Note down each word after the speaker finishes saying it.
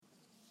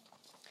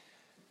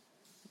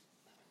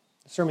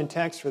sermon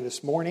text for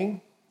this morning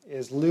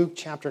is Luke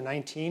chapter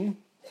 19,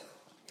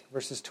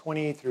 verses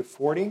 28 through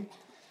 40.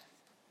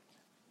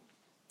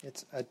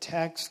 It's a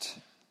text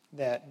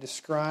that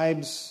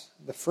describes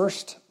the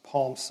first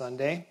Palm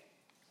Sunday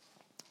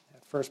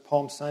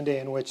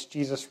in which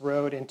Jesus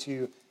rode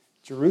into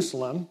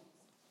Jerusalem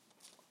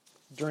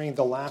during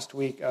the last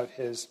week of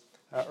his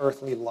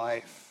earthly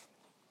life.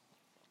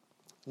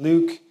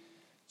 Luke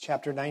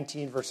chapter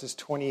 19, verses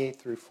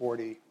 28 through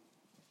 40.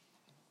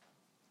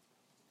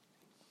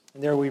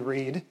 And there we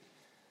read,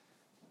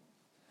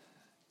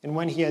 "And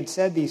when he had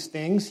said these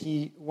things,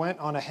 he went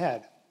on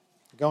ahead,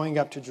 going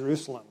up to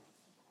Jerusalem.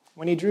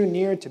 When he drew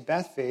near to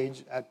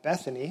Bethphage at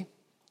Bethany,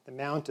 the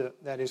mount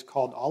that is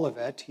called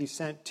Olivet, he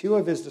sent two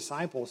of his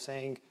disciples,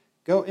 saying,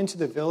 'Go into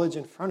the village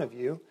in front of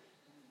you,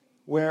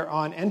 where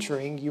on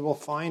entering you will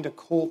find a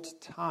colt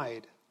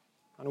tied,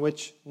 on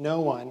which no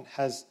one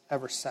has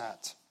ever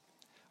sat.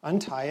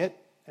 Untie it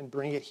and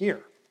bring it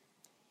here.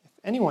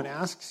 If anyone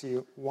asks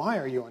you, why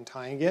are you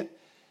untying it?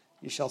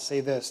 You shall say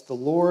this, the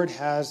Lord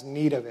has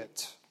need of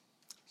it.'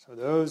 So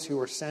those who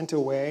were sent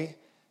away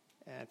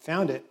and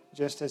found it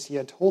just as he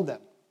had told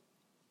them.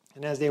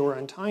 And as they were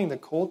untying the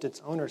colt, its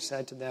owner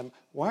said to them,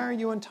 'Why are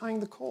you untying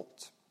the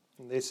colt?'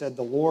 And they said,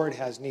 'The Lord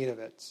has need of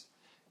it.'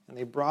 And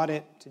they brought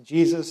it to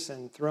Jesus,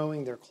 and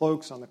throwing their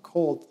cloaks on the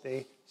colt,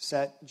 they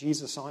set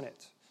Jesus on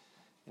it.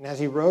 And as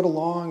he rode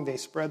along, they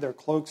spread their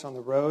cloaks on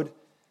the road.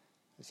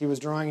 As he was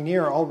drawing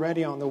near,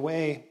 already on the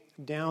way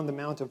down the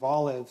Mount of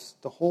Olives,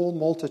 the whole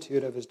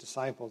multitude of his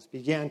disciples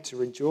began to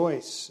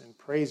rejoice and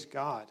praise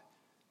God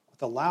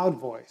with a loud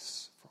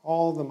voice for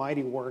all the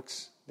mighty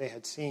works they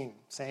had seen,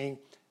 saying,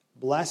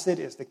 'Blessed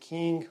is the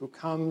King who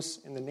comes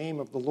in the name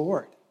of the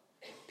Lord.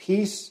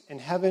 Peace in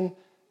heaven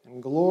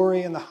and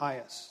glory in the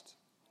highest.'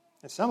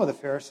 And some of the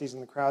Pharisees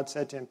in the crowd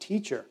said to him,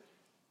 'Teacher,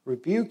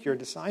 rebuke your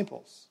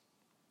disciples.'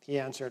 He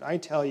answered, 'I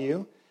tell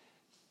you,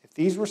 if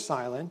these were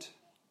silent,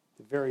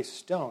 the very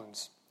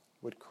stones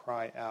would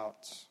cry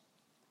out.'"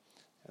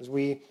 As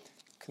we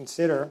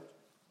consider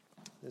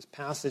this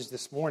passage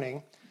this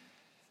morning,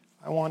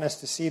 I want us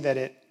to see that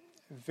it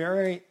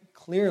very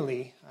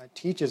clearly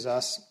teaches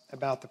us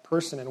about the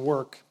person and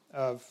work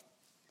of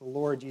the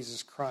Lord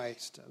Jesus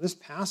Christ. This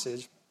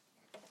passage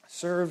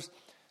serves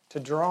to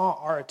draw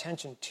our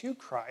attention to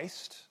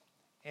Christ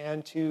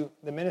and to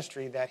the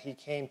ministry that he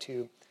came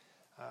to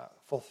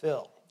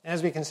fulfill. And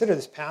as we consider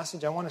this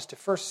passage, I want us to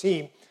first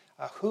see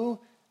who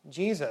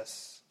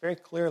Jesus very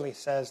clearly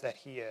says that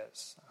he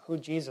is, who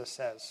Jesus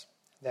says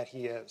that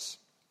he is.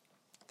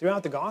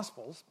 Throughout the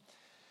Gospels,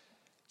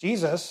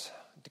 Jesus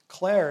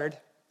declared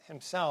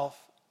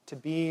himself to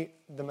be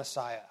the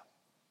Messiah,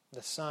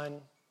 the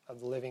Son of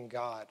the living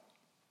God.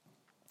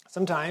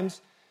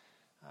 Sometimes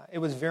it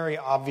was very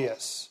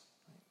obvious.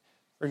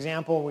 For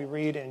example, we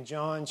read in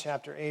John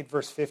chapter 8,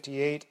 verse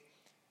 58,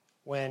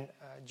 when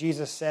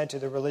Jesus said to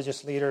the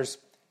religious leaders,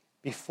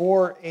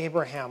 "Before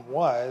Abraham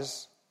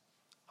was,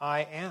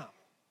 I am."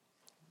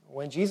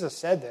 When Jesus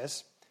said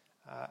this,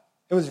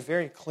 it was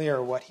very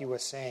clear what he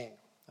was saying.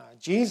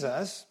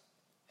 Jesus,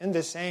 in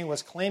this saying,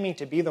 was claiming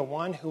to be the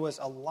one who was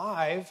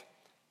alive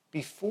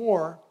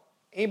before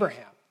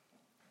Abraham.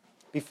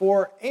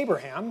 Before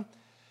Abraham,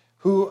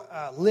 who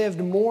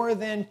lived more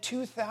than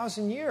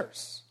 2,000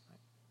 years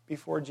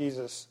before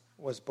Jesus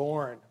was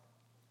born.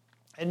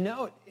 And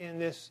note in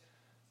this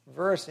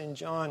verse in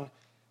John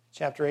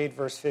chapter 8,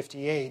 verse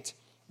 58,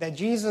 that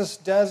Jesus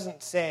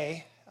doesn't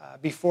say,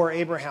 "Before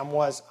Abraham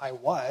was, I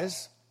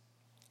was,"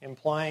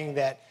 implying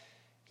that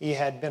he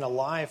had been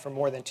alive for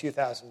more than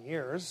 2,000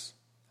 years.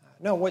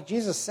 No, what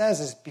Jesus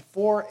says is,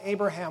 "Before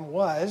Abraham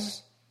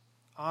was,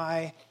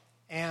 I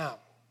am."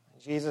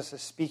 Jesus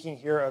is speaking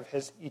here of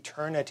his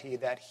eternity,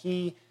 that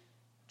he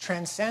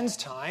transcends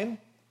time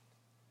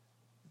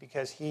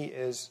because he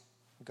is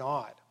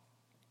God.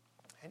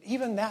 And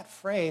even that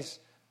phrase,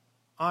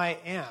 "I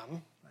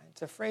am,"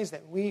 it's a phrase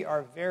that we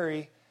are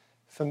very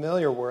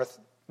familiar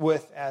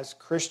with as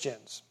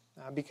Christians,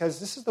 because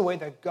this is the way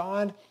that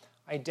God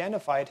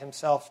identified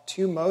himself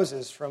to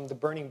Moses from the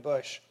burning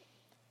bush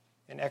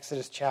in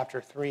Exodus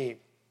chapter 3.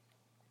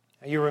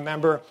 Now, you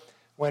remember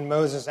when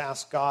Moses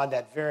asked God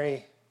that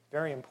very,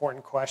 very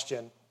important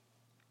question.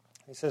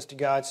 He says to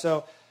God,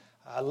 "So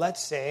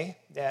let's say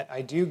that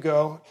I do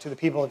go to the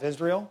people of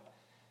Israel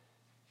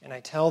and I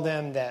tell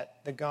them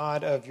that the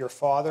God of your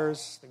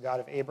fathers, the God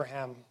of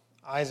Abraham,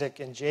 Isaac,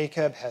 and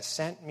Jacob has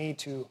sent me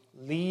to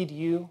lead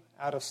you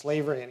out of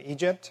slavery in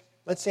Egypt.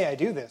 Let's say I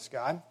do this,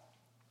 God.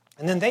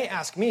 And then they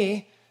ask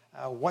me,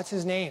 what's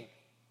his name?"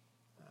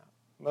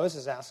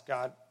 Moses asked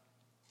God,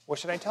 "What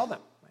should I tell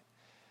them?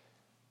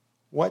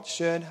 What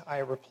should I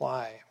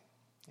reply?"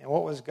 And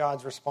what was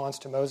God's response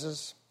to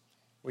Moses?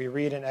 We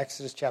read in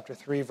Exodus chapter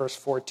 3, verse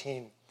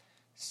 14,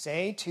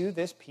 "Say to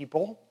this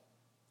people,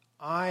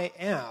 I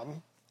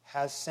am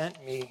has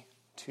sent me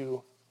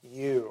to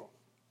you."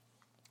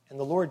 And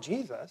the Lord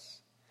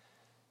Jesus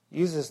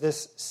uses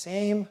this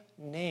same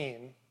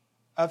name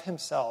of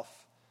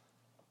himself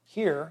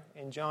here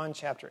in John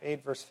chapter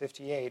 8, verse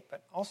 58,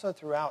 but also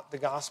throughout the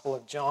Gospel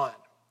of John,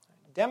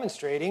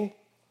 demonstrating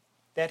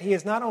that he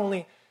is not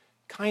only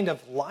kind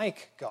of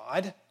like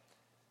God,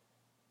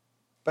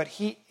 but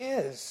he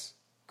is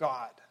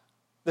God.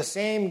 The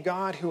same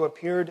God who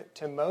appeared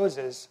to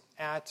Moses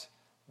at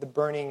the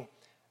burning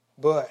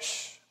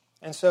bush.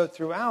 And so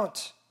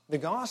throughout the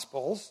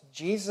Gospels,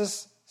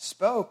 Jesus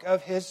spoke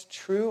of his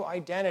true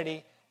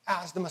identity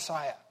as the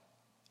Messiah,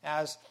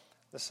 as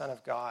the Son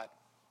of God.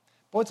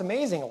 But what's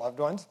amazing, loved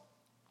ones,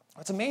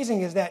 what's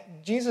amazing is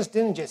that Jesus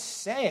didn't just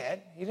say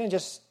it. He didn't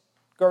just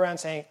go around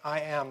saying,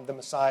 I am the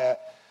Messiah,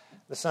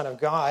 the Son of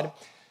God.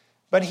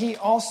 But he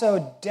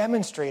also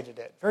demonstrated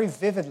it very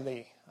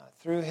vividly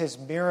through his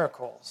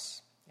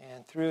miracles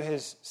and through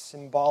his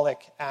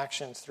symbolic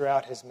actions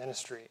throughout his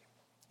ministry.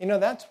 You know,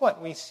 that's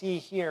what we see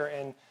here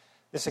in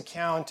this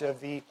account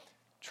of the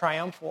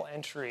triumphal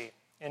entry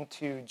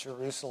into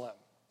Jerusalem.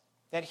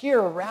 That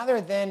here, rather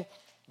than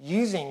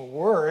using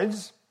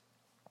words,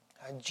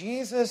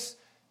 Jesus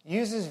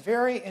uses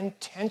very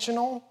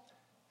intentional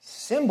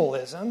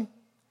symbolism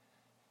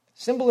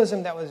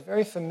that was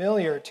very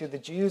familiar to the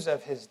Jews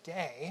of his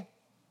day,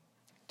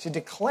 to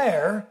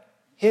declare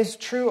his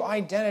true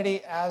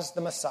identity as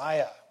the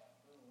Messiah.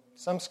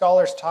 Some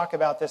scholars talk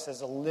about this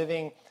as a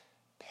living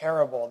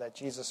parable that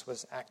Jesus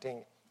was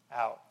acting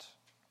out.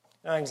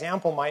 Now, an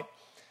example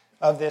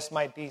of this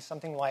might be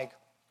something like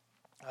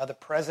the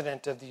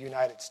President of the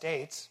United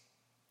States.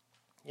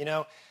 You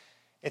know,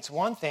 it's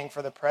one thing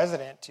for the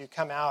President to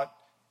come out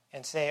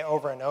and say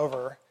over and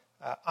over,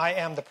 I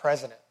am the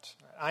President,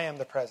 I am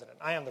the President,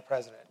 I am the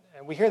President.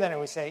 And we hear that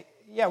and we say,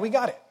 yeah, we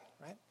got it,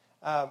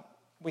 right?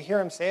 We hear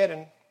him say it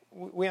and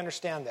we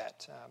understand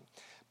that.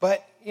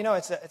 But, you know,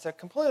 it's a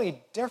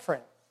completely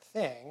different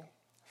thing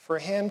for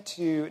him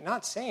to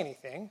not say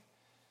anything,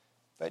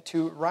 but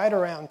to ride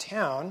around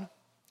town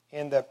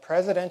in the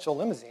presidential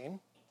limousine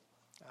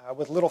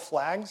with little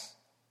flags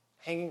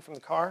hanging from the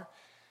car,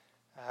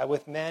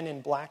 with men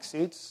in black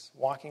suits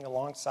walking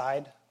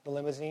alongside the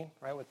limousine,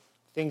 right, with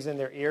things in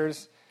their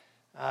ears,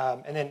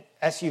 and then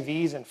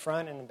SUVs in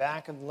front and in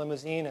back of the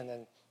limousine, and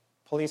then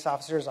police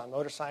officers on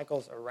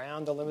motorcycles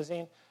around the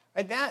limousine.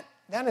 Right?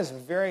 That is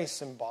very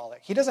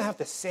symbolic. He doesn't have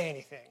to say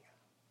anything.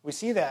 We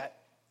see that,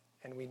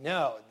 and we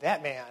know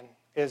that man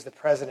is the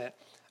President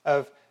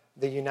of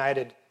the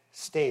United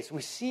States.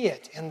 We see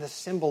it in the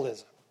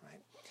symbolism. Right?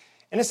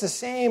 And it's the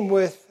same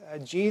with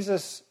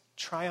Jesus'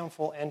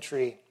 triumphal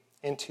entry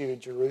into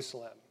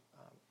Jerusalem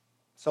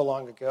so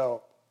long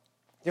ago.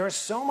 There is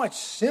so much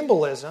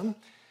symbolism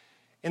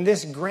in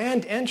this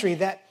grand entry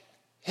that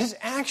his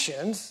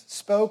actions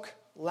spoke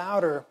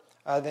louder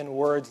than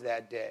words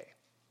that day.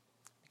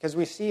 Because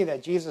we see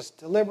that Jesus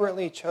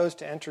deliberately chose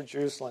to enter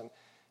Jerusalem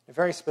in a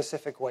very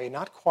specific way,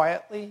 not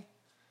quietly,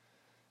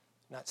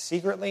 not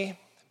secretly,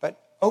 but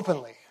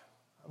openly,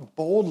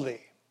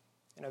 boldly,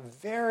 in a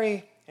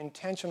very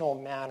intentional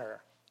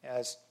manner,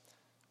 as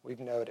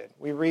we've noted.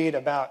 We read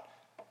about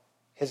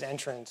his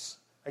entrance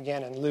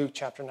again in Luke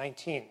chapter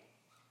 19,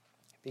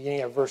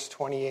 beginning at verse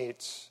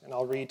 28, and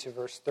I'll read to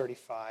verse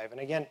 35. And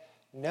again,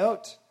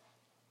 note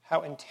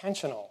how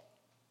intentional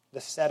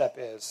the setup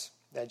is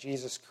that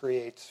Jesus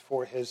creates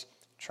for his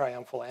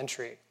triumphal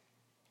entry.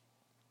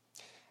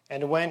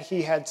 And when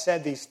he had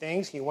said these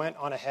things, he went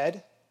on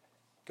ahead,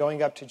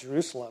 going up to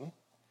Jerusalem.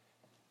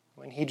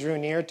 When he drew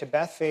near to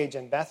Bethphage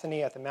and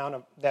Bethany at the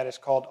mount that is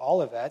called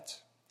Olivet,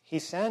 he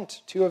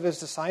sent two of his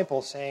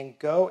disciples, saying,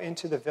 Go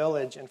into the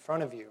village in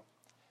front of you,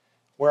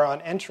 where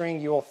on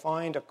entering you will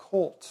find a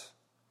colt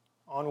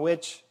on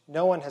which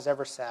no one has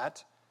ever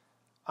sat.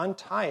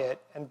 Untie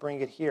it and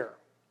bring it here.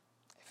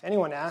 If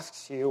anyone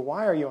asks you,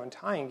 why are you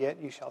untying it?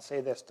 You shall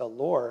say this, the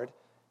Lord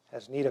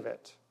has need of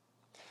it.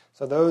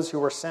 So those who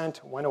were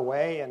sent went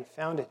away and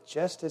found it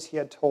just as he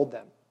had told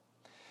them.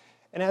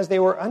 And as they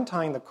were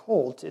untying the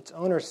colt, its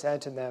owner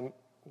said to them,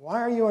 Why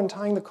are you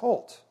untying the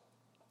colt?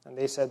 And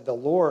they said, The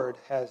Lord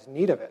has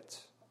need of it.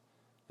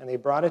 And they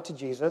brought it to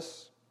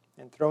Jesus,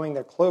 and throwing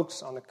their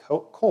cloaks on the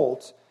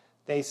colt,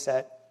 they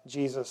set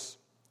Jesus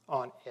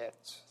on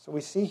it. So we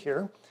see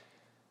here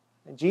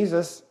that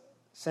Jesus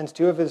sends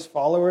two of his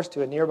followers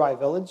to a nearby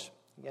village,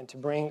 again, to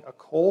bring a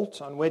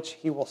colt on which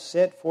he will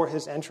sit for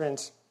his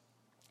entrance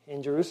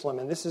in Jerusalem.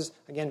 And this is,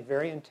 again,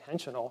 very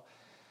intentional,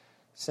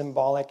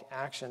 symbolic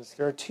actions.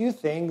 There are two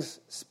things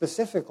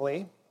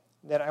specifically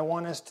that I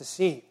want us to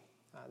see.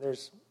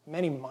 There's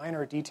many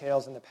minor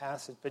details in the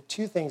passage, but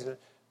two things are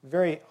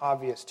very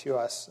obvious to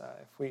us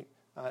if we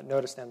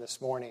notice them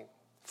this morning.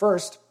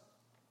 First,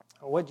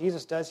 what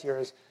Jesus does here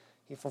is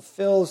he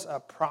fulfills a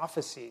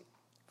prophecy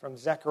from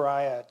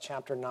Zechariah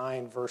chapter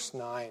 9, verse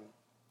 9.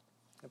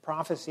 The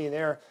prophecy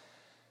there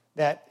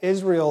that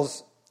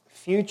Israel's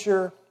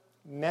future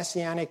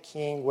messianic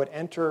king would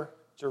enter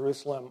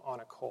Jerusalem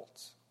on a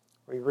colt.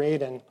 We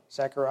read in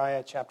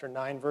Zechariah chapter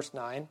 9, verse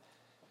 9,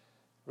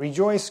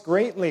 Rejoice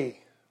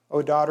greatly,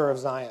 O daughter of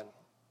Zion.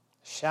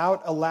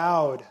 Shout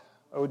aloud,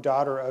 O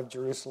daughter of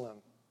Jerusalem.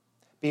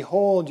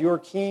 Behold, your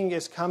king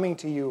is coming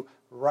to you,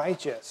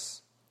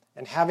 righteous,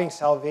 and having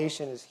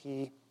salvation is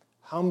he,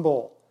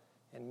 humble,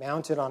 and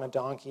mounted on a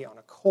donkey, on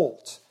a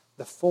colt,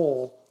 the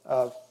foal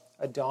of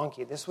a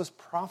donkey. This was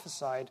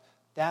prophesied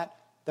that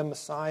the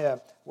Messiah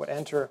would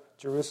enter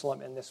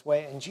Jerusalem in this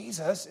way. And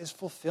Jesus is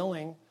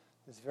fulfilling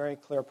this very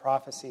clear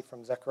prophecy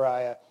from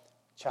Zechariah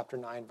chapter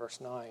 9,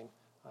 verse 9,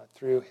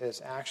 through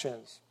his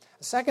actions.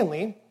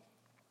 Secondly,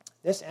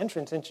 this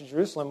entrance into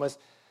Jerusalem was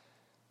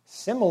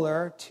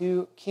similar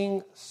to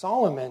King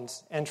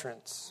Solomon's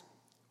entrance,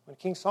 when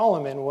King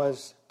Solomon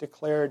was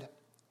declared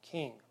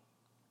king.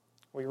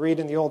 We read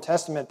in the Old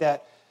Testament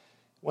that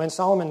when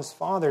Solomon's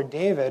father,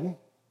 David,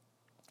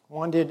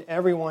 wanted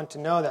everyone to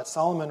know that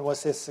Solomon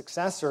was his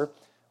successor,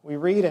 we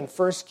read in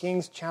 1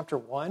 Kings chapter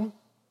 1,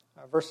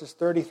 verses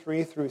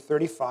 33 through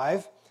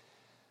 35,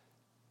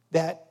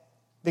 that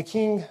the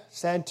king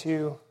said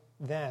to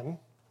them,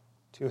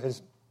 to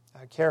his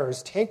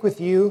carers, "Take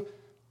with you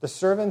the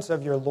servants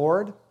of your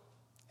Lord,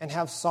 and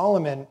have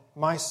Solomon,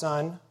 my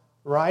son,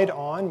 ride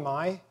on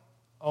my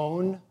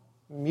own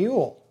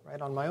mule,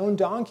 ride on my own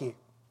donkey,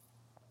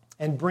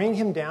 and bring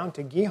him down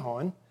to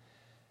Gihon,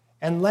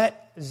 and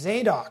let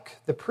Zadok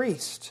the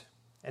priest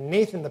and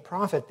Nathan the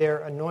prophet there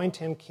anoint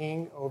him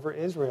king over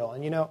Israel."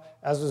 And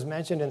as was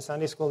mentioned in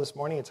Sunday school this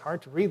morning, it's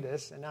hard to read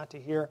this and not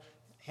to hear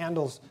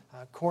Handel's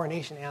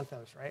coronation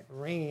anthems, right,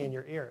 ringing in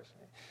your ears.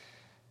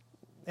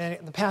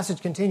 And the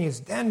passage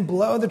continues, "Then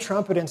blow the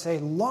trumpet and say,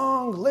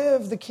 'Long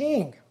live the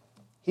king!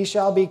 He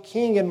shall be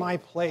king in my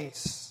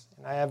place,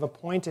 and I have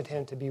appointed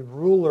him to be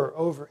ruler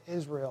over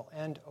Israel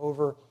and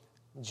over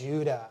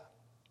Judah.'"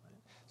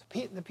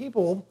 So the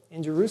people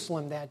in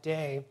Jerusalem that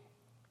day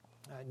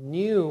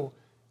knew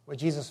what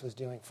Jesus was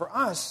doing. For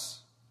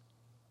us,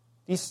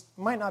 these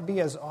might not be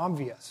as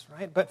obvious,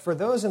 right? But for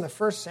those in the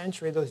first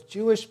century, those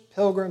Jewish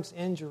pilgrims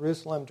in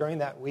Jerusalem during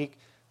that week,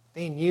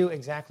 they knew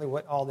exactly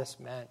what all this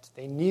meant.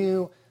 They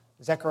knew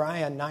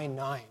Zechariah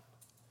 9:9.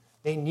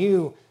 They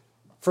knew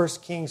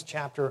 1 Kings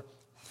chapter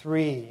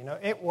 3.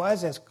 It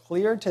was as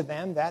clear to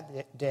them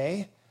that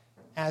day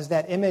as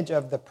that image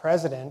of the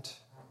president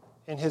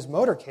in his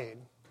motorcade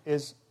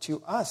is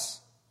to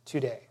us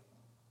today.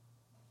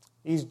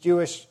 These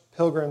Jewish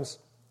pilgrims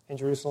in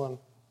Jerusalem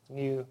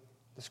knew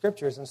the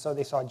scriptures, and so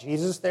they saw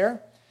Jesus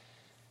there.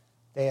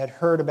 They had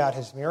heard about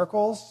his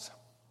miracles.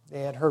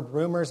 They had heard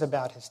rumors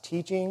about his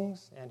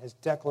teachings and his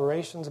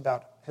declarations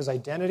about his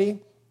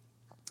identity.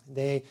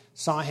 They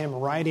saw him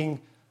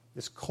riding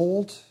this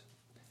colt,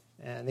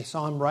 and they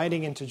saw him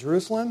riding into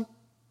Jerusalem,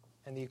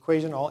 and the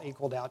equation all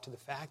equaled out to the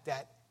fact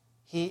that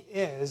he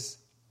is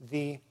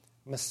the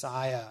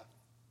Messiah.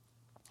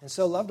 And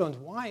so, loved ones,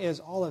 why is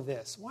all of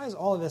this? Why is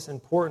all of this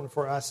important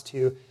for us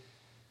to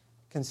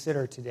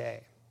consider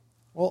today?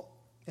 Well,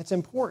 it's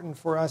important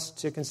for us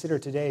to consider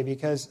today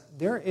because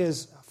there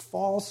is a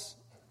false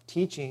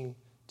teaching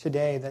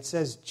today that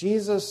says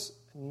Jesus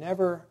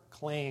never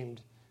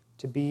claimed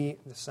to be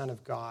the Son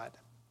of God,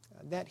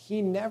 that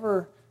he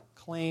never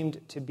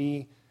claimed to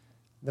be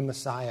the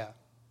Messiah.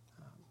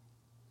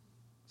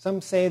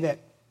 Some say that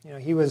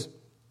he was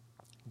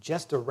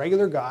just a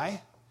regular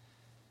guy,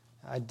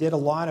 did a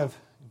lot of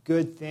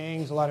good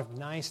things, a lot of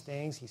nice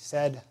things. He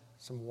said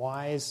some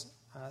wise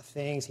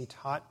things. He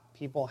taught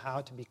people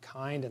how to be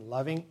kind and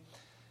loving.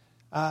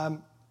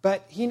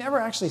 But he never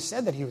actually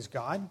said that he was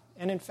God.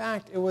 And in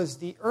fact, it was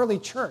the early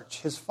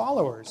church, his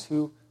followers,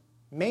 who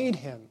made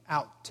him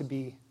out to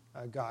be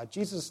God.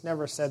 Jesus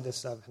never said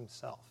this of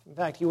himself. In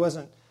fact, he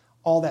wasn't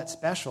all that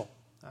special.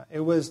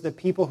 It was the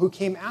people who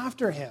came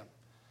after him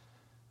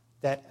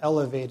that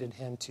elevated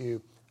him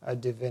to a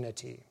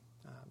divinity.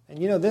 And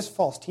this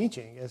false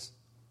teaching is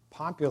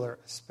popular,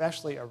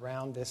 especially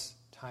around this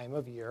time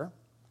of year,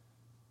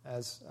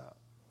 as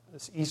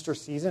this Easter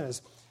season,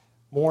 as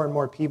more and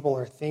more people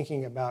are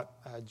thinking about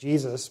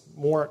Jesus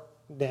more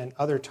than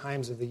other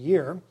times of the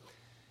year. And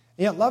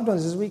yet, loved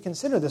ones, as we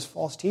consider this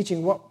false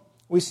teaching, what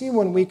we see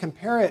when we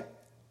compare it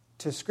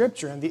to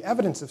Scripture and the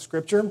evidence of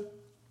Scripture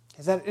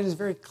is that it is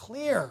very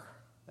clear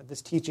that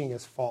this teaching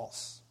is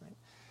false. Right?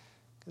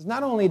 Because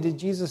not only did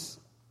Jesus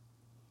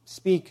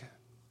speak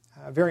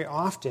very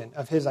often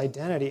of his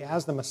identity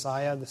as the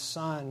Messiah, the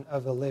Son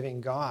of the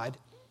living God,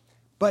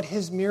 but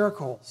his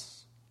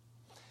miracles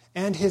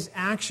and his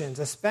actions,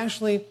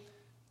 especially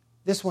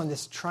this one,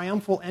 this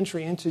triumphal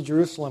entry into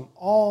Jerusalem,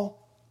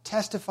 all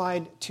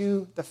testified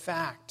to the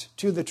fact,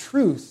 to the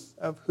truth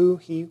of who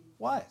he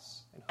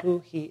was and who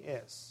he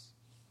is.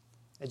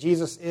 That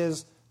Jesus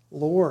is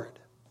Lord,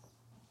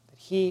 that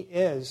he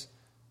is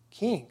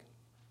King.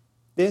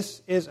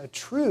 This is a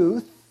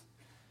truth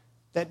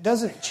that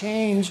doesn't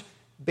change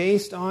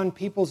based on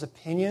people's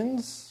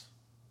opinions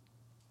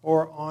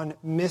or on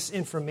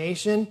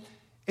misinformation.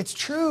 It's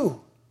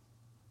true,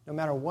 no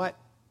matter what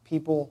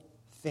people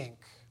think.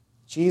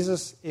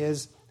 Jesus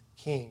is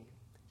King.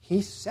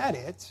 He said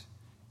it,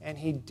 and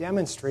he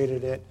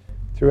demonstrated it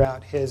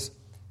throughout his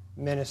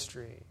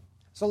ministry.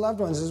 So, loved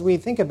ones, as we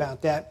think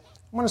about that,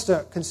 I want us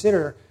to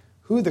consider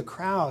who the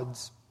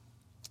crowds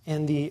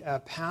in the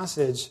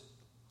passage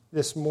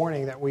this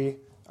morning that we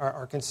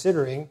are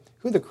considering,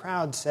 who the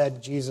crowd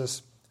said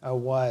Jesus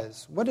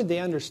was. What did they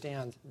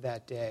understand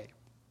that day?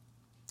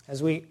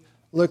 As we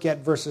look at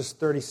verses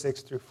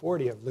 36 through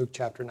 40 of Luke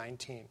chapter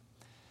 19.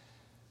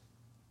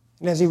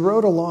 And as he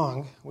rode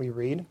along, we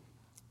read,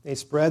 they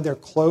spread their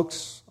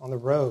cloaks on the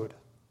road.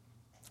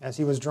 As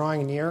he was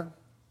drawing near,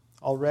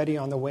 already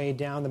on the way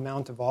down the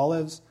Mount of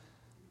Olives,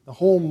 the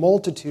whole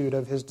multitude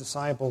of his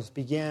disciples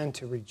began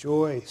to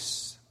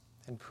rejoice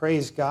and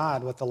praise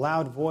God with a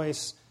loud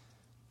voice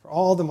for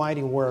all the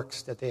mighty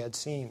works that they had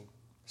seen,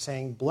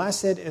 saying,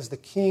 "Blessed is the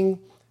King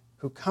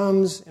who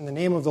comes in the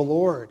name of the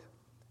Lord.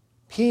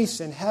 Peace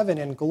in heaven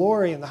and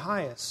glory in the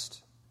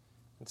highest."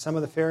 And some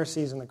of the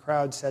Pharisees in the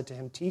crowd said to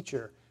him,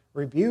 "Teacher,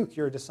 rebuke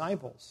your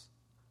disciples."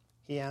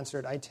 He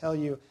answered, "I tell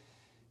you,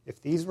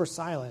 if these were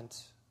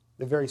silent,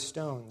 the very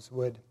stones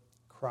would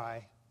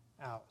cry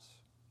out."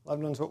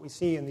 Loved ones, what we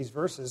see in these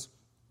verses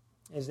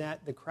is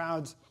that the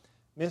crowds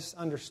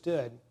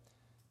misunderstood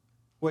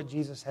what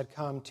Jesus had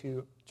come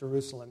to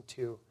Jerusalem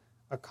to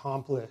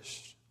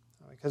accomplish.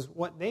 Because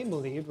what they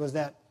believed was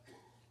that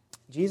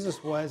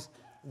Jesus was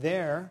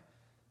there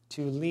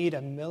to lead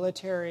a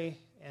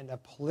military and a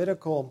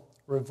political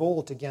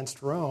revolt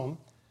against Rome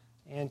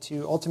and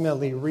to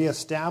ultimately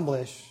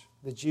reestablish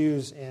the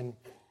Jews in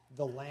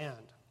the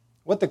land.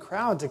 What the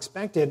crowds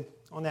expected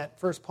on that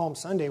first Palm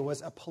Sunday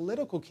was a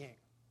political king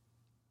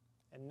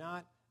and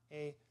not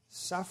a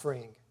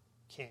suffering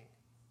king.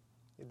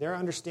 Their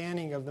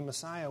understanding of the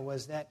Messiah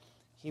was that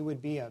he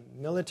would be a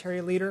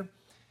military leader,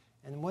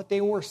 and what they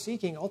were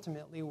seeking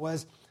ultimately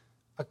was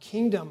a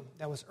kingdom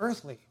that was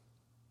earthly,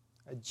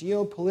 a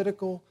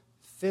geopolitical,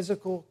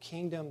 physical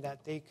kingdom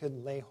that they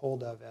could lay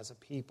hold of as a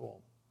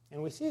people.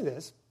 And we see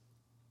this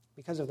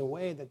because of the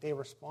way that they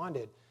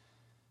responded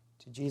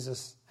to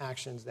Jesus'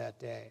 actions that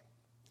day.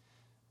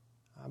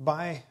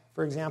 By,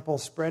 for example,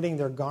 spreading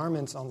their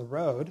garments on the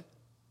road,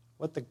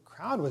 what the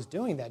crowd was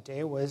doing that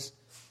day was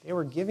they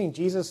were giving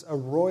Jesus a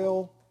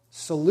royal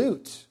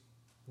salute.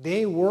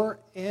 They were,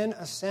 in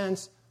a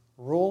sense,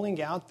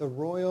 rolling out the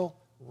royal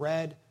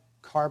red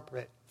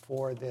carpet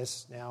for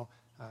this now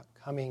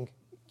coming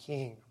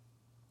king.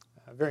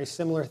 A very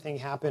similar thing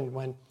happened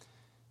when,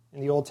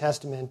 in the Old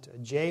Testament,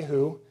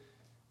 Jehu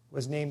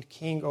was named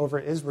king over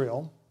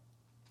Israel.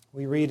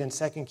 We read in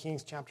 2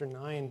 Kings chapter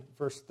 9,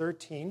 verse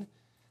 13,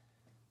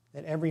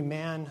 that every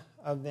man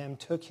of them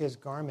took his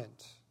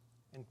garment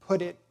and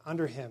put it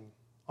under him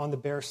on the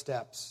bare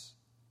steps.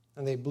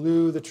 And they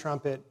blew the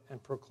trumpet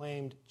and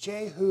proclaimed,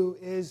 "Jehu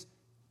is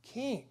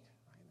king."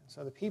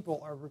 So the people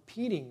are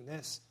repeating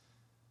this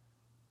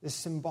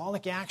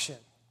symbolic action,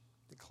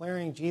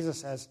 declaring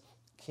Jesus as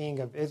king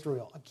of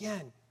Israel.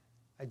 Again,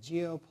 a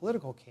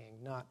geopolitical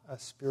king, not a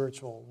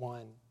spiritual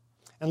one.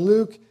 And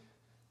Luke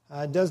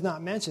does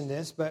not mention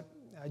this, but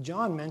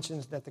John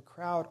mentions that the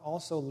crowd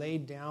also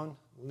laid down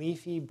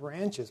leafy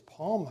branches,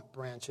 palm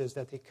branches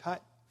that they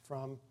cut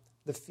from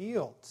the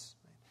fields.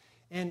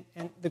 And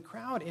the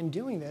crowd in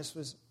doing this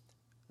was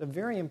a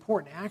very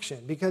important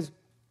action because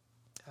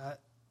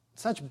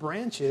such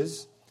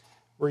branches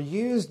were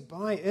used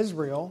by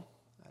Israel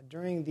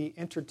during the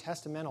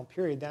intertestamental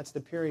period. That's the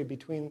period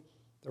between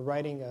the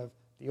writing of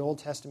the Old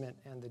Testament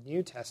and the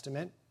New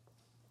Testament.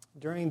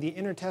 During the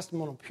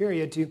intertestamental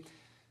period to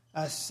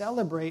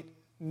celebrate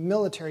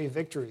military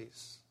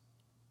victories.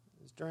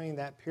 It was during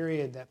that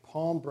period that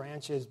palm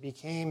branches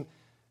became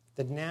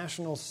the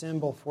national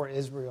symbol for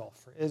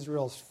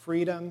Israel's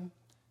freedom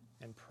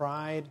and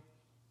pride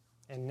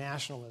and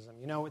nationalism.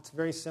 You know, it's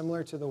very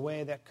similar to the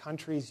way that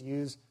countries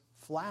use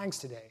flags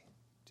today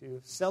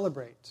to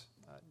celebrate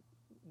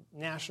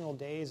national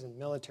days and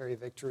military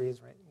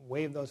victories, right?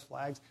 Wave those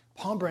flags.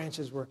 Palm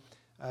branches were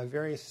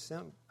very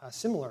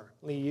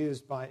similarly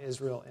used by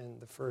Israel in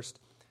the first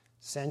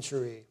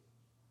century.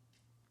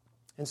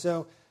 And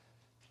so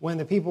when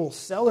the people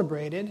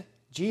celebrated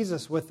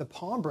Jesus with the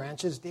palm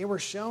branches, they were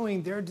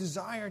showing their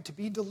desire to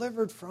be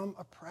delivered from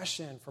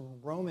oppression,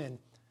 from Roman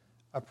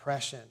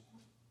oppression.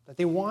 That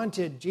they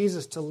wanted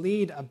Jesus to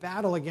lead a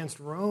battle against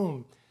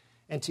Rome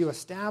and to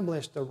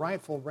establish the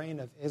rightful reign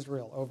of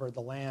Israel over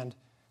the land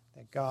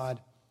that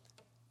God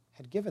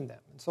had given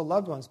them. And so,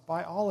 loved ones,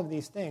 by all of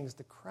these things,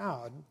 the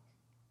crowd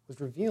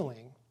was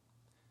revealing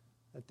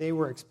that they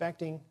were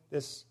expecting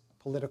this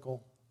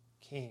political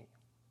king.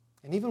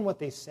 And even what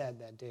they said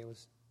that day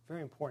was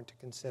very important to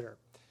consider.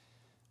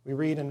 We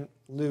read in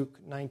Luke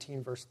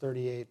 19, verse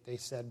 38, they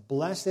said,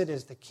 "Blessed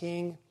is the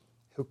King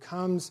who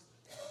comes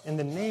in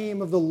the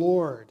name of the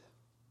Lord,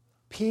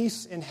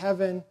 peace in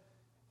heaven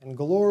and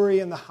glory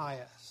in the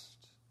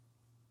highest."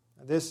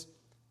 Now, this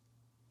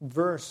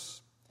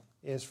verse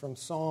is from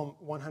Psalm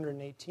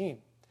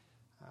 118.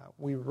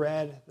 We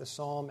read the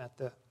psalm at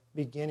the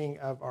beginning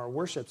of our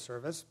worship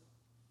service.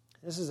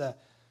 This is a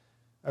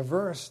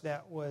verse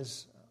that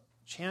was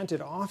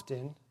chanted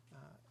often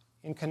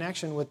in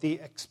connection with the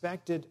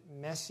expected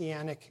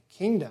messianic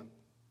kingdom.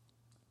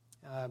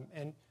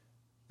 And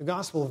the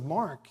Gospel of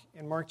Mark,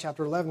 in Mark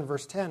chapter 11,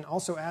 verse 10,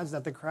 also adds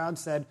that the crowd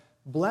said,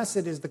 "Blessed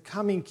is the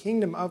coming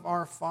kingdom of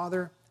our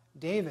father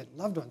David."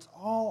 Loved ones,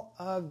 all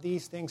of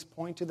these things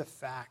point to the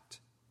fact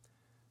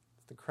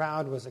that the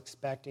crowd was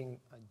expecting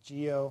a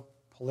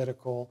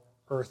geopolitical,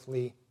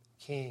 earthly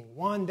king,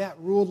 one that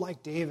ruled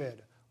like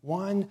David,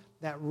 one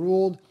that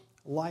ruled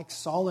like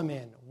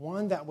Solomon,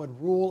 one that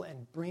would rule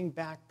and bring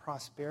back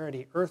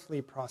prosperity,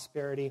 earthly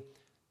prosperity,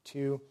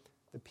 to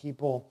the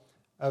people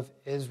of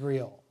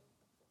Israel.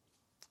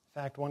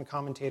 In fact, one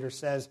commentator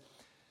says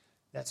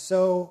that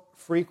so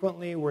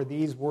frequently were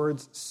these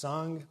words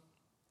sung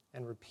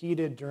and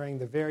repeated during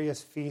the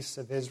various feasts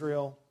of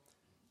Israel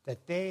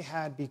that they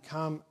had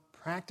become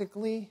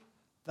practically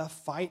the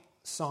fight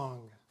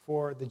song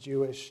for the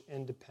Jewish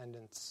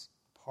Independence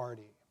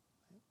Party.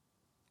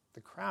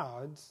 The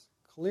crowds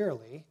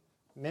clearly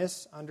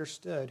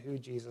misunderstood who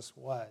Jesus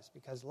was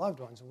because, loved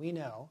ones, we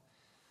know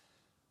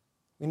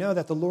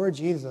that the Lord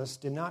Jesus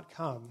did not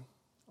come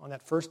on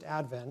that first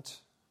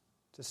advent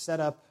to set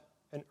up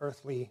an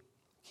earthly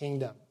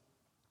kingdom.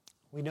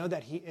 We know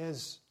that he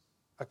is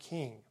a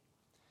king,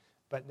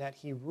 but that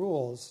he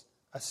rules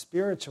a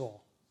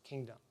spiritual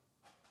kingdom.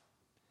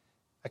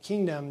 A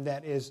kingdom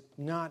that is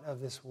not of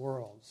this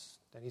world,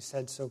 that he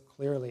said so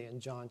clearly in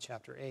John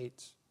chapter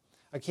 8.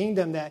 A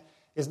kingdom that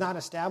is not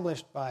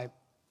established by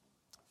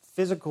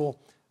physical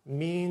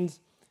means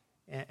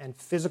and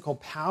physical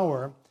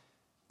power,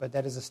 but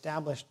that is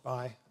established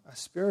by a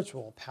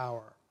spiritual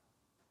power.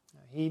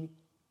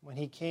 When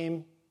he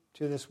came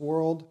to this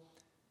world,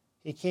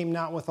 he came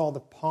not with all the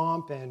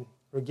pomp and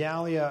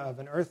regalia of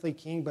an earthly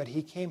king, but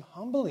he came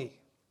humbly.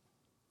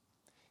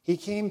 He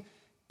came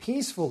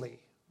peacefully.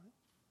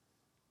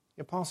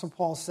 The Apostle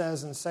Paul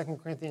says in 2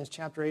 Corinthians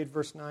chapter 8,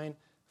 verse 9,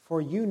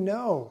 "For you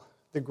know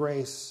the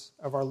grace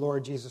of our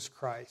Lord Jesus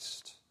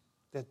Christ,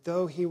 that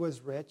though he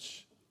was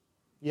rich,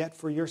 yet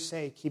for your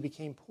sake he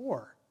became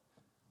poor,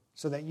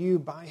 so that you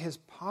by his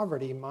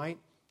poverty might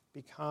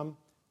become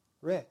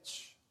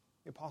rich."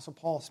 The Apostle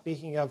Paul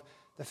speaking of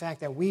the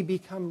fact that we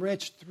become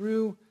rich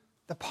through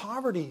the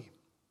poverty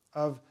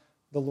of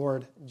the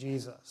Lord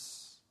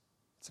Jesus.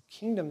 It's a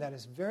kingdom that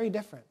is very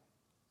different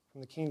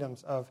from the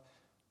kingdoms of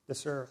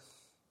this earth.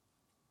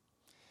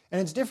 And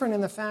it's different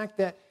in the fact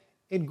that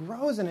it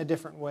grows in a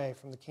different way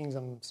from the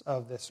kingdoms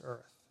of this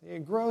earth.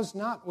 It grows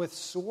not with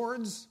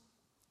swords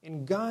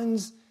and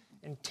guns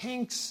and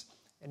tanks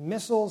and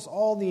missiles,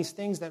 all these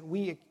things that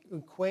we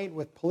equate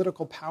with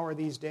political power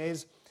these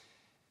days,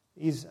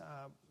 these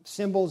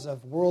symbols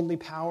of worldly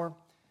power.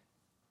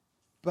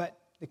 But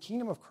the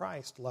kingdom of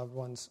Christ, loved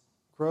ones,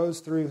 grows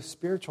through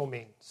spiritual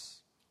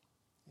means.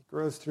 It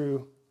grows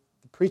through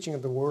the preaching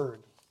of the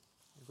word.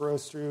 It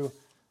grows through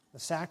the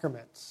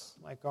sacraments,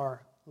 like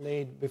are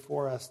laid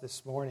before us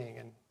this morning,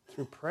 and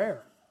through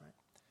prayer. Right?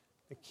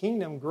 The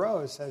kingdom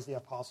grows, says the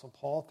Apostle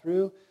Paul,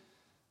 through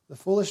the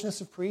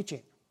foolishness of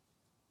preaching.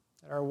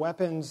 That our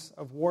weapons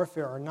of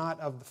warfare are not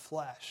of the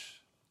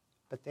flesh,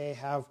 but they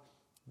have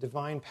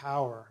divine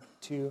power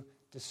to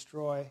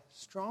destroy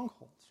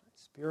strongholds, right?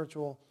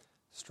 Spiritual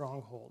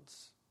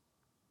strongholds.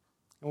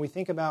 And we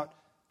think about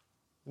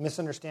the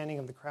misunderstanding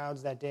of the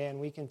crowds that day, and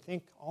we can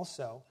think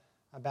also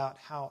about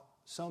how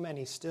so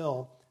many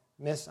still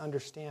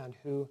misunderstand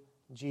who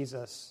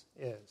Jesus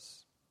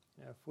is.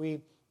 If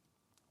we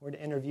were to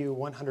interview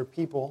 100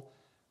 people,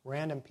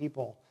 random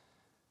people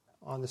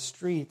on the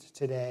street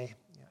today,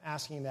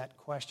 asking that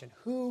question,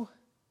 who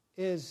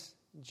is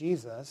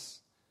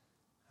Jesus?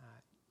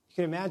 You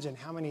can imagine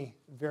how many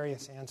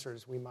various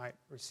answers we might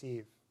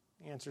receive.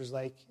 Answers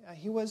like,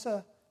 he was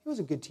a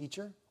good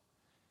teacher.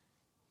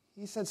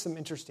 He said some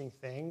interesting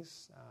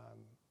things.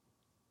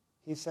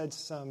 He said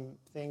some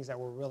things that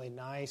were really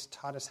nice,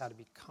 taught us how to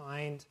be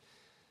kind.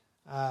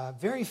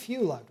 Very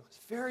few, loved ones,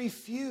 very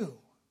few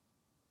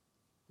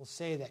will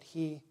say that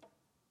he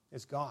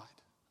is God.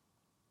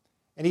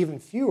 And even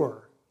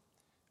fewer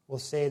will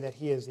say that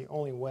he is the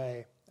only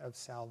way of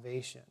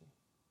salvation.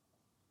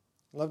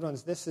 Loved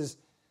ones, this is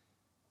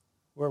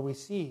where we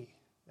see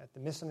that the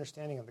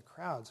misunderstanding of the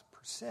crowds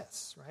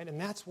persists, right? And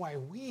that's why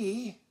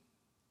we,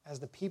 as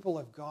the people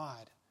of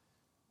God,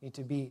 need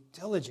to be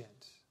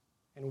diligent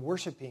in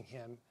worshiping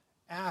him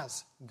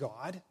as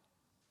God,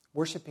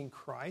 worshiping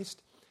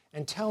Christ,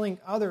 and telling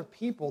other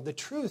people the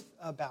truth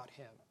about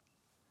him.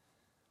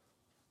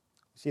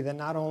 See that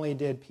not only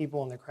did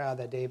people in the crowd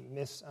that day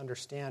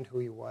misunderstand who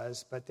he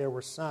was, but there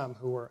were some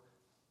who were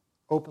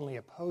openly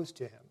opposed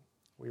to him.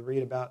 We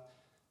read about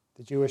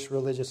the Jewish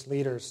religious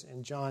leaders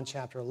in John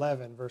chapter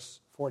 11,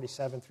 verse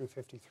 47 through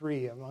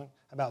 53.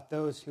 About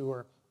those who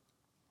were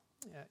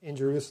in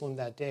Jerusalem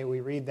that day, we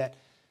read that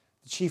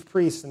the chief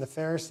priests and the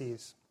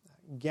Pharisees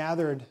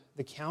gathered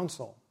the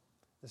council.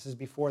 This is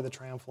before the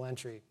triumphal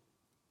entry.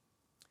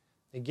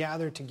 They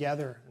gathered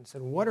together and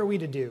said, "What are we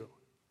to do?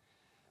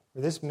 For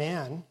this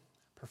man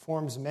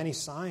performs many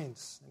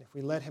signs, and if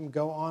we let him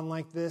go on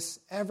like this,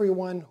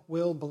 everyone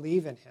will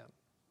believe in him.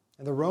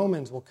 And the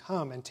Romans will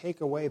come and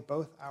take away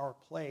both our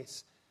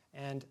place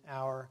and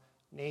our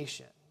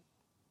nation."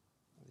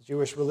 The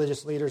Jewish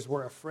religious leaders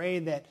were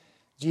afraid that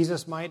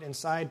Jesus might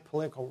incite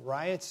political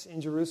riots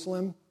in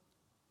Jerusalem,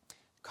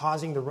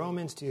 causing the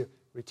Romans to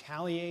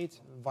retaliate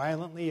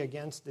violently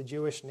against the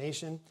Jewish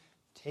nation,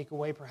 take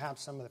away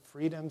perhaps some of the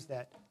freedoms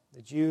that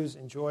the Jews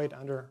enjoyed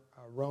under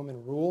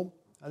Roman rule.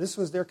 This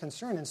was their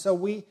concern. And so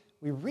we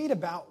read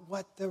about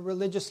what the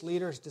religious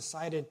leaders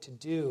decided to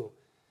do.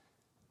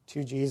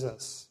 to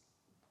Jesus.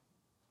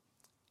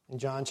 In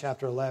John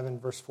chapter 11,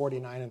 verse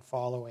 49 and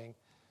following,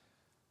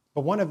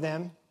 but one of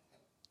them,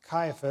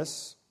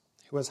 Caiaphas,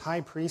 who was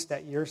high priest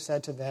that year,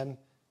 said to them,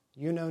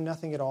 "You know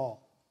nothing at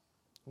all,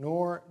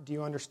 nor do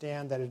you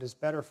understand that it is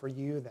better for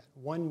you that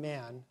one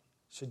man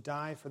should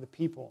die for the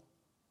people,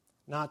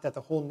 not that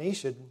the whole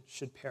nation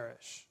should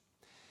perish."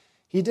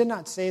 He did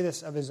not say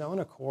this of his own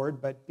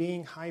accord, but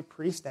being high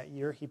priest that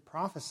year, he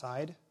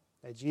prophesied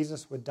that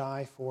Jesus would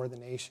die for the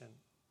nation,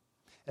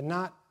 and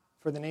not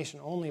for the nation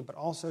only, but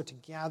also to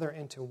gather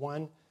into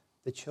one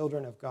the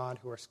children of God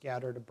who are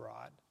scattered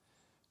abroad.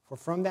 For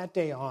from that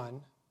day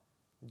on,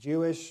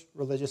 Jewish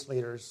religious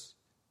leaders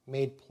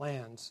made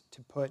plans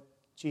to put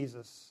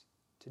Jesus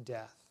to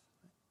death.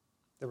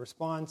 The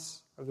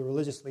response of the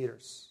religious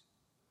leaders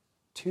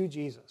to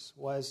Jesus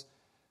was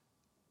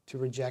to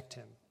reject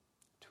him,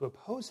 to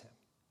oppose him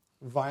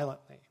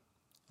violently.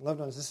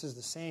 Loved ones, this is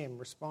the same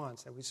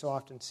response that we so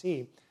often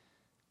see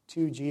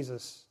to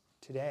Jesus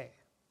today.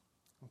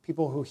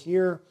 People who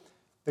hear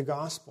the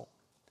gospel,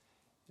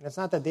 and it's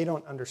not that they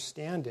don't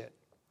understand it,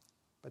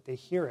 but they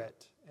hear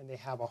it and they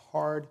have a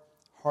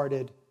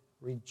hard-hearted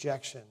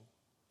rejection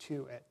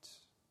to it,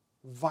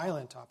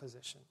 violent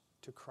opposition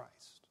to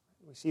Christ.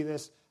 We see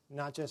this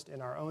not just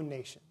in our own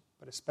nation,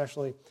 but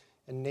especially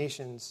in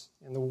nations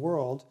in the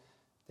world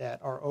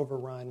that are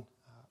overrun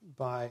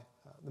by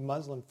the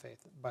Muslim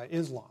faith, by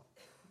Islam.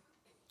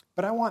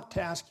 But I want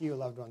to ask you,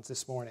 loved ones,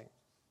 this morning,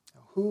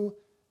 who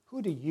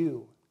do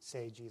you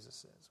say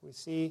Jesus is? We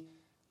see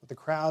what the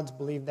crowds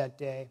believed that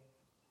day,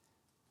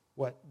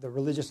 what the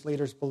religious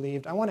leaders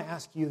believed. I want to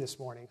ask you this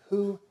morning,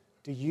 who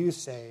do you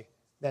say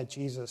that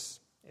Jesus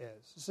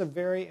is? This is a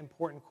very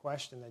important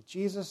question that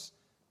Jesus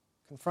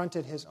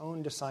confronted his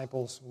own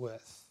disciples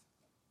with.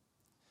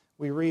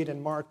 We read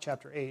in Mark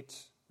chapter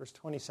 8, verse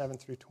 27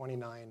 through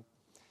 29,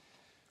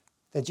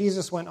 that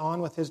Jesus went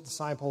on with his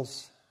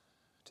disciples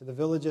to the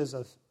villages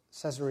of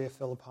Caesarea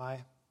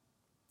Philippi.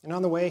 And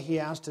on the way, he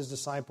asked his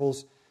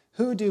disciples,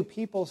 "Who do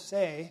people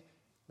say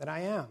that I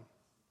am?"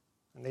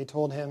 And they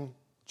told him,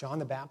 "John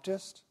the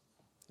Baptist,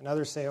 and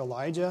others say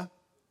Elijah,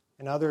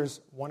 and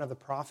others one of the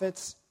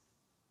prophets."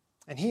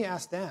 And he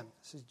asked them,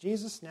 this is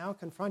Jesus now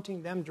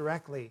confronting them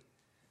directly,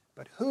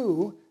 "But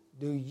who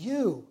do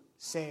you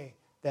say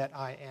that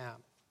I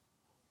am?"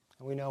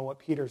 And we know what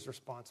Peter's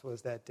response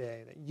was that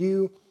day, that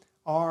you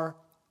are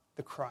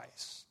the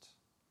Christ.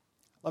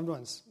 Loved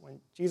ones,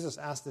 when Jesus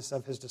asked this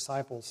of his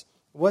disciples,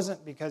 it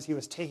wasn't because he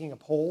was taking a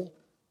poll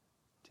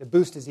to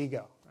boost his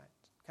ego, right?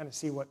 Kind of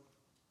see what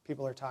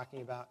people are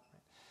talking about.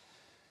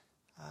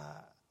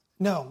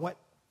 No, what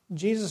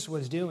Jesus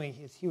was doing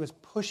is he was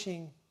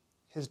pushing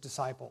his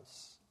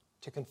disciples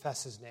to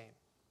confess his name,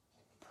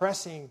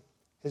 pressing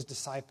his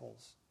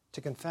disciples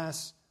to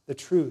confess the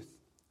truth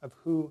of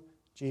who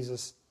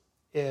Jesus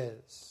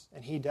is.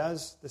 And he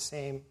does the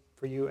same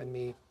for you and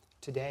me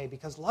today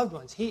because, loved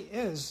ones, he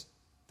is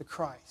the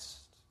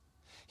Christ.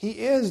 He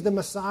is the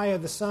Messiah,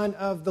 the Son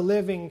of the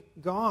living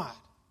God.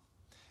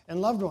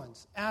 And loved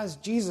ones, as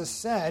Jesus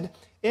said,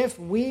 if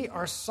we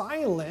are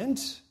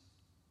silent,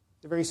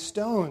 the very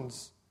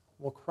stones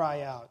will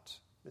cry out.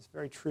 This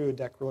very true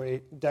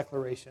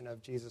declaration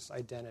of Jesus'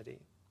 identity.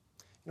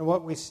 You know,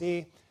 what we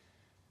see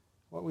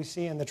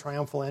in the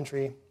triumphal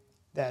entry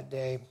that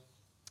day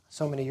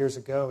so many years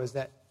ago is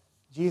that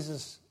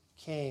Jesus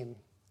came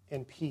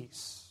in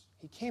peace.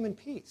 He came in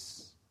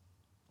peace.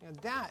 And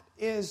that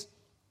is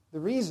the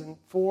reason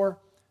for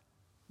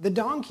the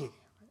donkey.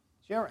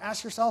 Did you ever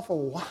ask yourself, well,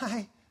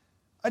 why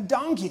a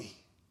donkey?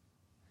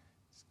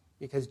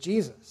 Because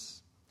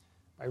Jesus,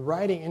 by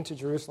riding into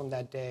Jerusalem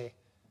that day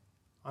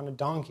on a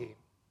donkey,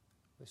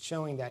 was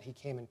showing that he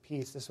came in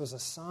peace. This was a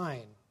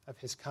sign of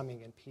his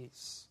coming in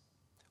peace.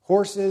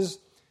 Horses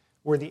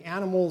were the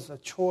animals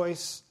of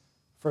choice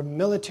for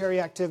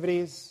military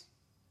activities,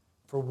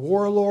 for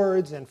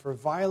warlords, and for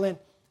violent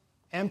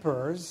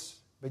emperors.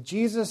 But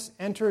Jesus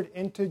entered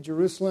into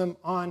Jerusalem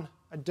on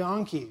a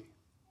donkey,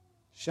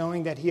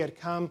 showing that he had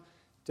come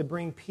to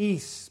bring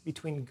peace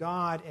between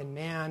God and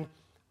man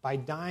by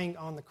dying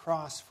on the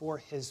cross for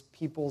his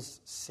people's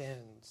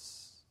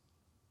sins.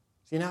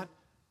 See, not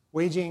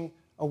waging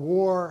a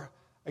war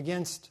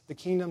against the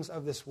kingdoms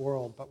of this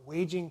world, but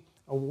waging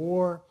a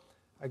war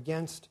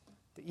against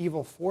the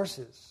evil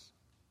forces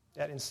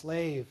that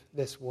enslave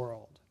this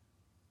world.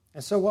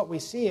 And so what we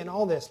see in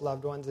all this,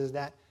 loved ones, is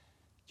that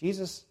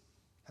Jesus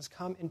has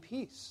come in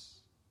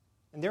peace.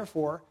 And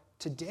therefore,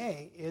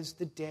 today is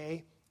the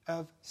day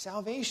of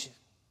salvation.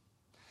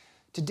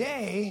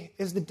 Today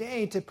is the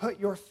day to put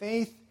your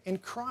faith in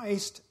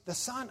Christ, the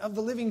Son of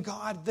the living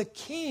God, the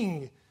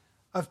King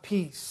of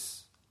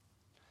peace.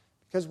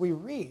 Because we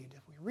read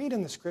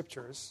in the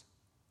Scriptures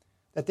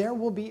that there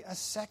will be a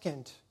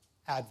second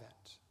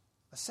advent,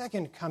 a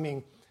second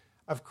coming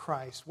of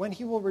Christ, when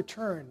he will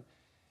return.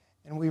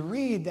 And we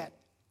read that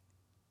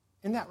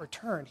in that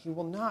return, he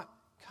will not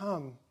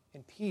come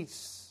in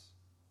peace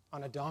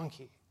on a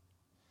donkey,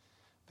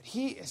 but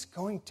he is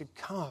going to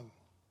come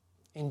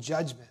in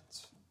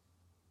judgment,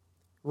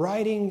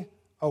 riding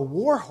a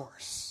war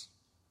horse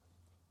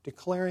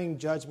declaring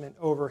judgment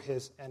over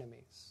his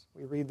enemies.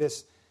 We read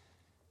this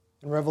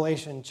in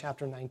Revelation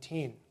chapter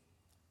 19,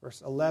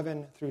 verse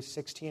 11 through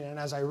 16. And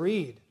as I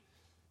read,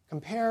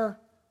 compare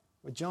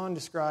what John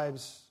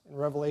describes in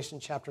Revelation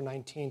chapter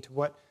 19 to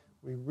what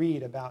we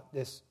read about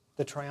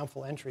the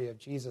triumphal entry of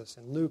Jesus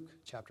in Luke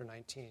chapter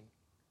 19.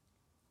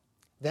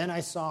 Then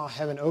I saw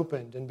heaven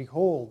opened, and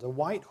behold, a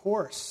white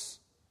horse.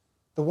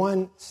 The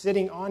one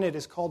sitting on it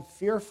is called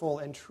Fearful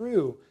and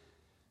True,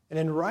 and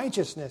in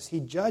righteousness he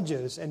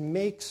judges and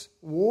makes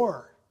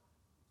war.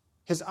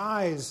 His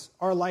eyes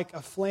are like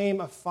a flame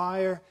of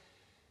fire,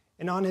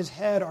 and on his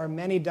head are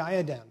many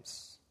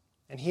diadems.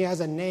 And he has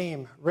a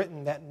name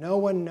written that no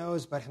one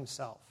knows but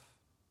himself.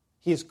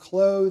 He is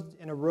clothed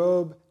in a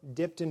robe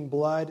dipped in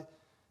blood,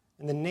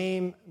 and the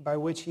name by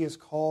which he is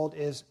called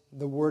is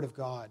the Word of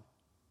God.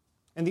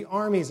 And the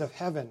armies of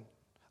heaven,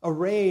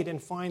 arrayed in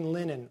fine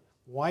linen,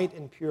 white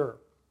and pure,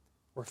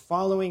 were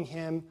following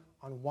him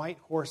on white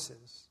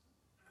horses.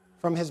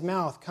 From his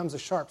mouth comes a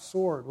sharp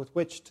sword with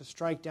which to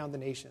strike down the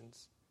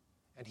nations,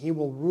 and he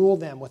will rule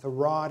them with a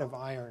rod of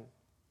iron.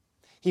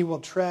 He will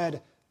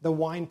tread the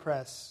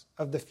winepress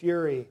of the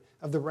fury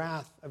of the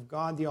wrath of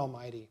God the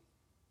Almighty.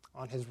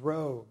 On his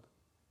robe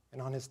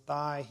and on his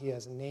thigh he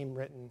has a name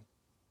written,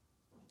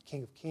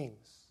 King of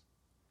Kings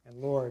and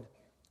Lord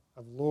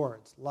of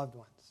Lords. Loved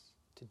ones,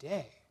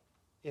 today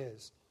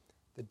is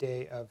the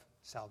day of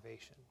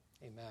salvation.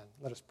 Amen.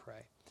 Let us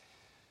pray.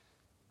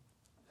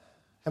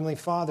 Heavenly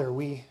Father,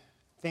 we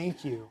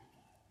thank you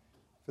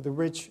for the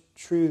rich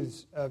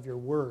truths of your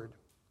word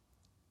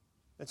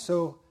that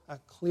so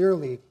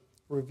clearly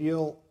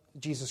reveal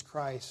Jesus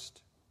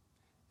Christ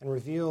and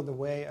reveal the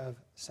way of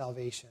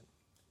salvation.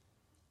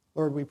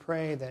 Lord, we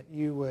pray that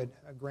you would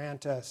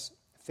grant us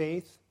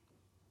faith,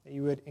 that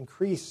you would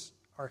increase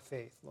our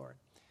faith, Lord,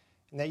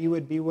 and that you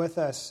would be with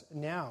us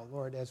now,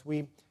 Lord, as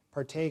we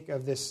partake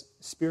of this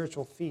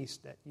spiritual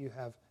feast that you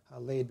have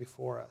laid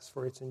before us.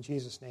 For it's in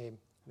Jesus' name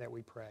that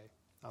we pray.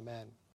 Amen.